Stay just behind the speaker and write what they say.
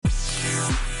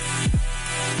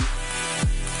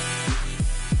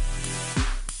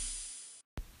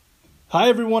Hi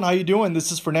everyone, how you doing?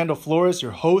 This is Fernando Flores,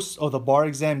 your host of the Bar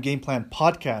Exam Game Plan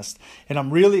podcast, and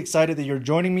I'm really excited that you're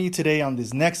joining me today on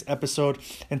this next episode.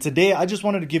 And today I just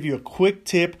wanted to give you a quick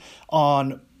tip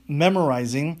on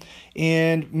memorizing,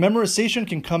 and memorization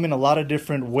can come in a lot of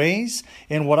different ways,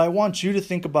 and what I want you to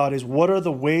think about is what are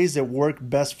the ways that work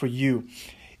best for you.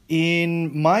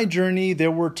 In my journey,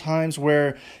 there were times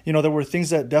where, there were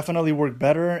things that definitely worked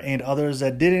better and others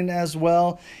that didn't as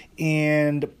well.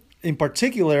 And in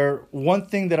particular, one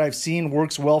thing that I've seen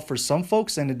works well for some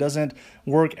folks and it doesn't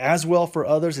work as well for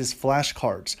others is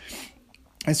flashcards.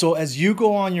 And so as you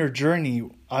go on your journey,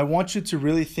 I want you to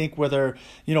really think whether,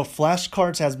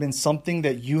 flashcards has been something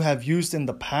that you have used in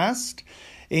the past.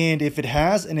 And if it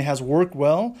has and it has worked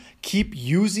well, keep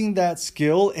using that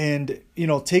skill and,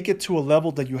 take it to a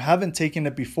level that you haven't taken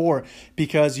it before,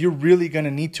 because you're really going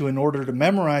to need to in order to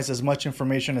memorize as much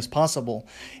information as possible.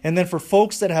 And then for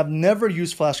folks that have never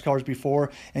used flashcards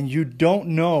before and you don't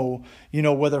know,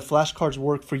 whether flashcards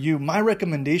work for you, my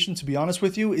recommendation, to be honest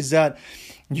with you, is that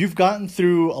you've gotten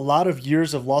through a lot of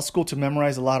years of law school to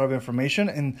memorize a lot of information,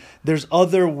 and there's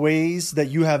other ways that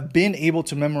you have been able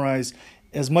to memorize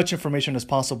as much information as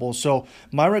possible. So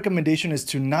my recommendation is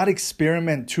to not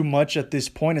experiment too much at this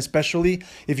point, especially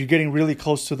if you're getting really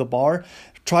close to the bar.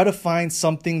 Try to find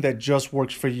something that just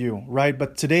works for you, right?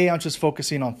 But today I'm just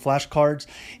focusing on flashcards,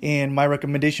 and my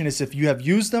recommendation is if you have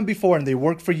used them before and they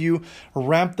work for you,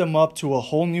 ramp them up to a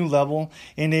whole new level.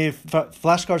 And if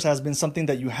flashcards has been something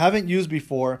that you haven't used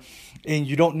before and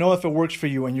you don't know if it works for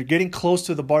you and you're getting close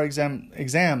to the bar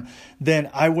exam, then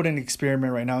I wouldn't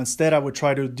experiment right now. Instead, I would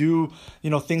try to do,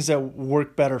 things that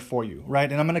work better for you,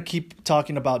 right? And I'm going to keep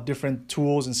talking about different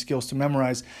tools and skills to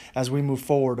memorize as we move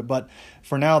forward. But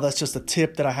for now, that's just a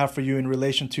tip that I have for you in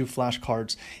relation to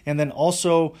flashcards. And then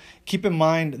also keep in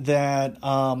mind that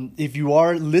if you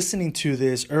are listening to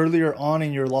this earlier on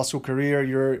in your law school career,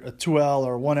 you're a 2L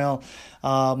or 1L,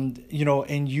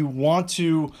 and you want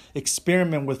to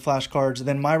experiment with flashcards,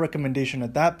 then my recommendation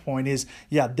at that point is,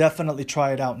 definitely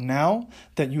try it out now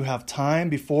that you have time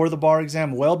before the bar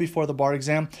exam, well before the bar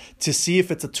exam, to see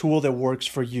if it's a tool that works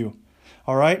for you.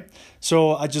 All right.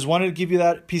 So I just wanted to give you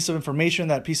that piece of information,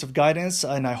 that piece of guidance,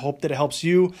 and I hope that it helps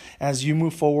you as you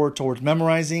move forward towards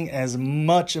memorizing as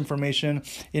much information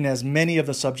in as many of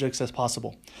the subjects as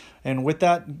possible. And with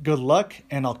that, good luck,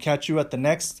 and I'll catch you at the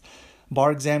next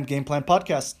Bar Exam Game Plan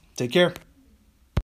podcast. Take care.